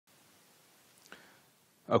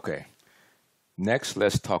Okay, next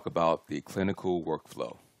let's talk about the clinical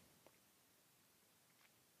workflow.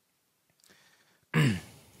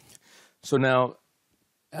 So now,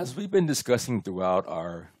 as we've been discussing throughout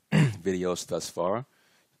our videos thus far,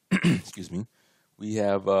 excuse me,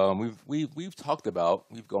 we've talked about,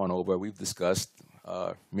 we've gone over, we've discussed,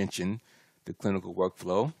 mentioned the clinical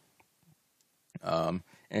workflow, and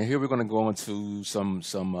here we're going to go into some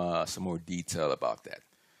more detail about that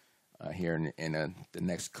here in the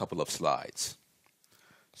next couple of slides.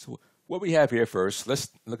 So what we have here first, let's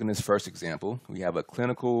look at this first example. We have a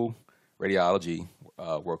clinical radiology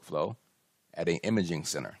workflow at an imaging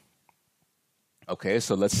center. Okay,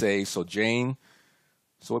 so let's say, so Jane,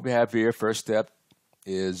 so what we have here, first step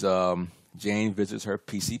is Jane visits her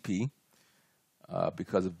PCP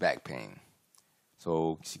because of back pain.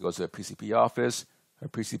 So she goes to the PCP office, her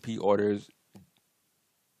PCP orders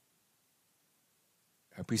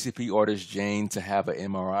Jane to have an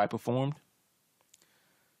MRI performed.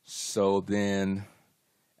 So then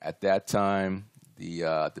at that time, the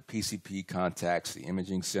PCP contacts the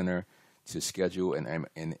imaging center to schedule an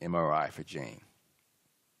MRI for Jane.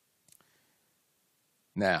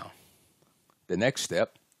 Now, the next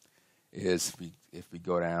step is if we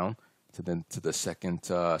go down to the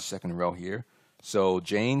second row here. So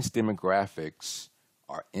Jane's demographics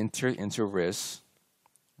are entered into RIS,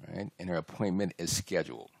 right, and her appointment is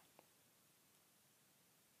scheduled.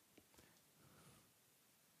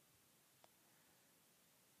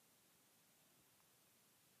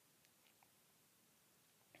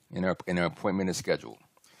 And her appointment is scheduled.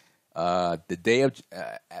 The day of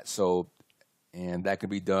and that could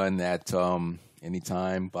be done at any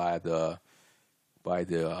time by the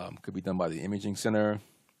could be done by the imaging center.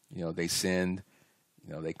 You know, they send,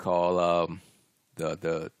 you know, they call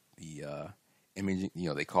the imaging, you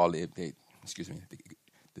know, they call it, the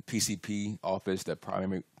PCP office, the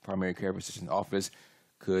primary care physician office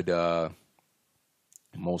could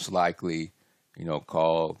most likely, you know,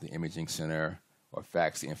 call the imaging center or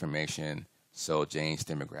fax the information so Jane's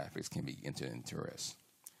demographics can be entered into RIS.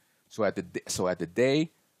 So at the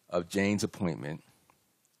day of Jane's appointment,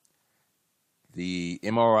 the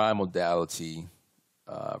MRI modality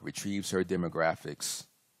retrieves her demographics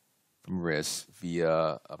from RIS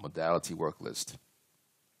via a modality work list,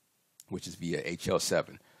 which is via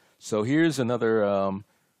HL7. So here's another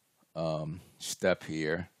step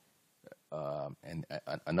here, and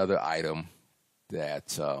another item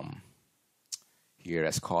that here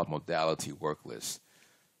that's called modality work list.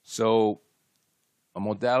 So a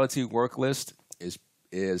modality work list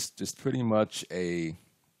is just pretty much a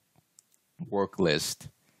work list.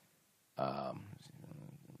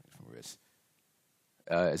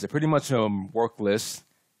 It's a pretty much a work list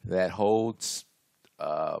that holds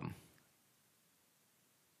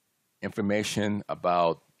information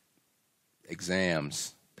about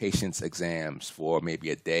exams, patients' exams for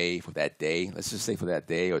maybe a day, for that day. Let's just say for that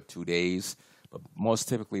day or 2 days, but most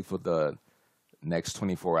typically for the next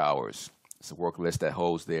 24 hours. It's a work list that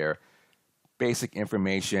holds their basic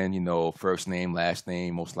information, you know, first name, last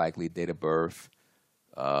name, most likely date of birth,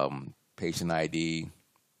 patient ID,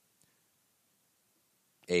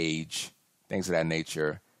 age, things of that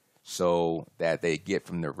nature, so that they get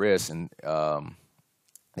from the RIS and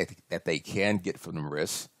that they can get from the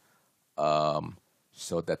RIS,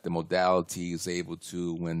 so that the modality is able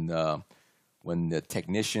to, when the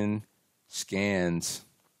technician scans,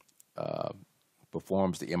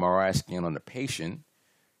 performs the MRI scan on the patient,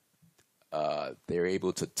 they're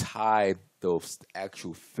able to tie those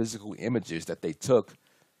actual physical images that they took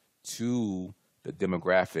to the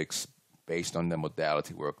demographics based on the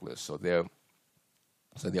modality work list. So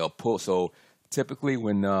they'll pull. So typically,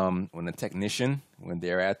 when a technician, when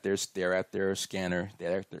they're at their scanner,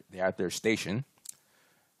 they're at their station.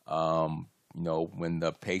 You know,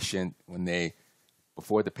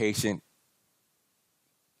 before the patient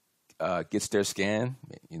gets their scan,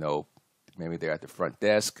 you know, maybe they're at the front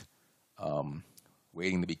desk,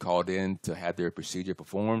 waiting to be called in to have their procedure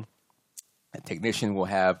performed. A technician will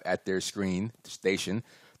have at their screen, the station,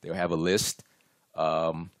 they'll have a list.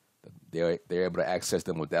 They're able to access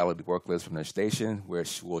the modality work list from their station,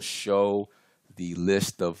 which will show the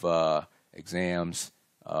list of exams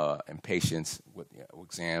and patients with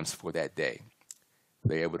exams for that day.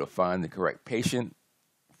 They're able to find the correct patient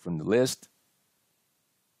from the list.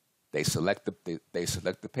 They select the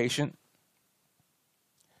patient,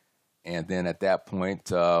 and then at that point,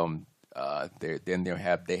 they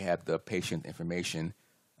have the patient information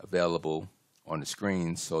available on the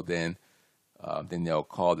screen. So then they'll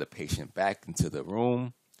call the patient back into the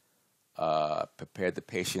room, prepare the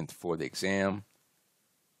patient for the exam,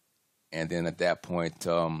 And then at that point,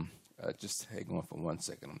 just hang on for 1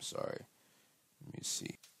 second. I'm sorry. Let me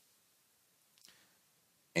see.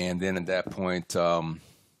 And then at that point, the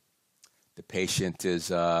patient is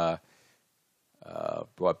brought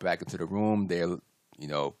back into the room. They're,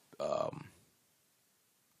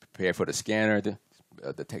 prepared for the scanner.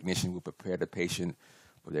 The technician will prepare the patient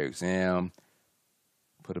for their exam,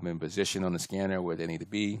 put them in position on the scanner where they need to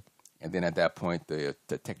be, and then at that point, the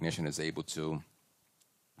technician is able to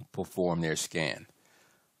perform their scan,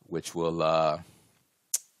 which will,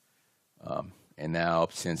 and now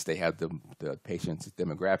since they have the patient's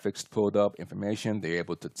demographics pulled up, information, they're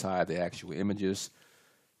able to tie the actual images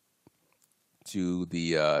to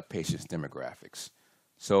the patient's demographics.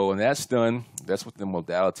 So when that's done, that's what the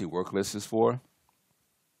modality work list is for.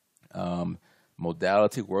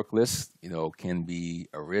 Modality work list, can be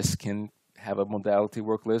a risk, can have a modality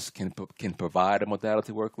work list, can provide a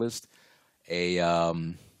modality work list. A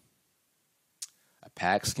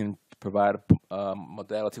PACS can provide a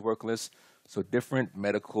modality work list. So different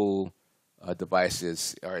medical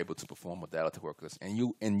devices are able to perform modality work lists, and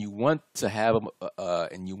you want to have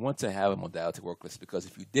a modality work list, because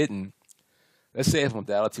if you didn't, let's say if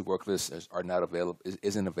modality work lists are not available,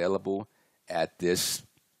 isn't available at this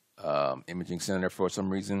imaging center for some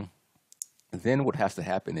reason, then what has to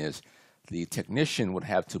happen is the technician would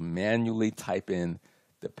have to manually type in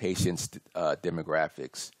the patient's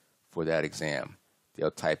demographics for that exam.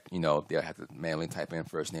 They'll they'll have to manually type in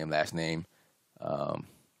first name, last name,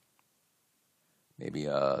 maybe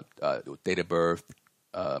date of birth,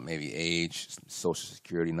 maybe age, social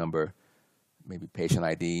security number, maybe patient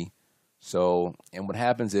ID. So, and what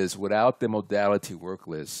happens is without the modality work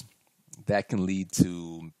list, that can lead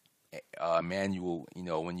to manual,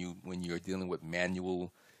 when you're dealing with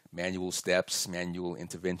manual steps, manual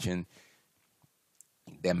intervention,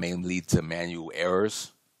 that may lead to manual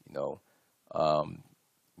errors,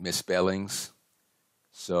 misspellings.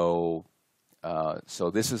 So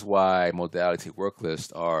this is why modality work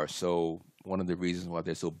lists are one of the reasons why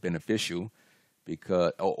they're so beneficial,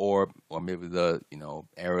 because or maybe the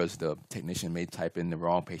errors, the technician may type in the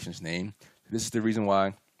wrong patient's name. This is the reason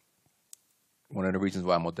why. One of the reasons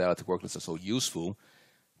why modality work lists are so useful,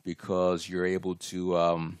 because you're able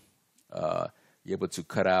to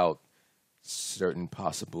cut out certain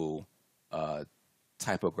possible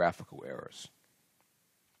typographical errors.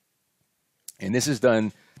 And this is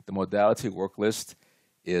done. The modality work list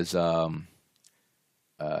is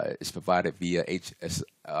provided via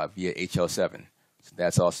HL7. So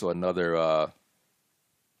that's also another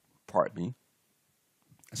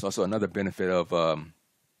It's also another benefit of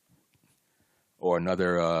or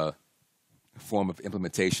another form of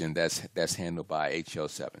implementation that's handled by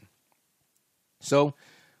HL7. So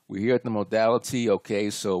we're here at the modality. Okay,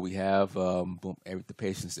 so we have boom, the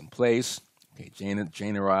patient's in place. Okay,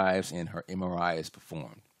 Jane arrives and her MRI is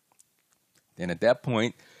performed. Then at that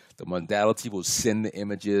point, the modality will send the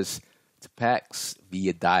images to PACS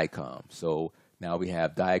via DICOM. So now we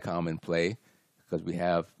have DICOM in play, because we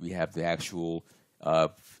have the actual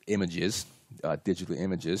images, digital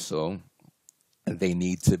images. So they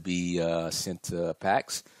need to be sent to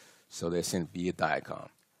PACS. So they're sent via DICOM.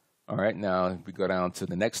 All right, now we go down to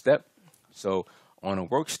the next step. So on a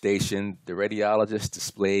workstation, the radiologist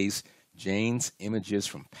displays Jane's images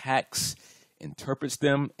from PACS, interprets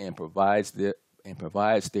them, and provides their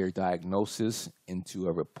diagnosis into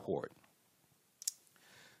a report.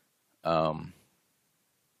 And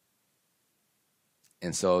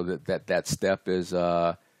so that step is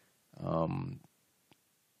that's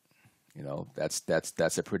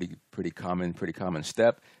a pretty common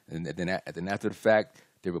step. And then after the fact,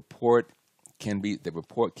 the report can be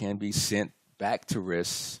sent back to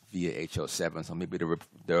RIS via HL7. So maybe the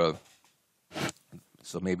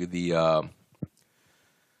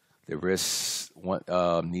RIS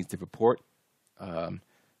needs the report.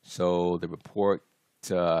 So the report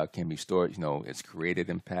can be stored. It's created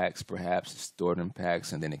in PACS, perhaps it's stored in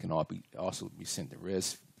PACS, and then it can also be sent to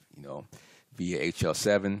RIS, via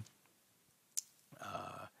HL7.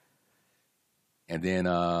 And then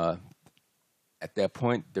at that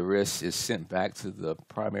point, the RIS is sent back to the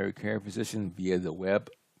primary care physician via the web.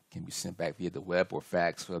 Can be sent back via the web or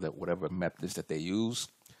fax, or whatever methods that they use.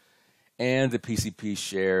 And the PCP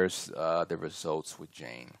shares the results with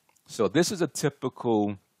Jane. So can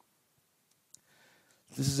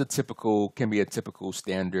be a typical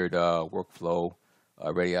standard workflow,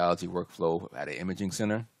 radiology workflow at an imaging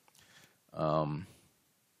center. I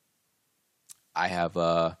have,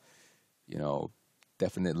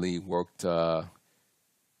 definitely worked, having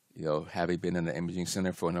been in the imaging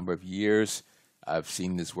center for a number of years. I've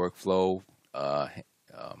seen this workflow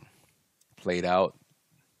played out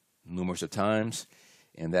numerous of times,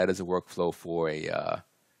 and that is a workflow for a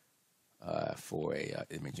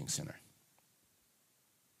imaging center.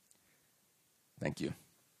 Thank you.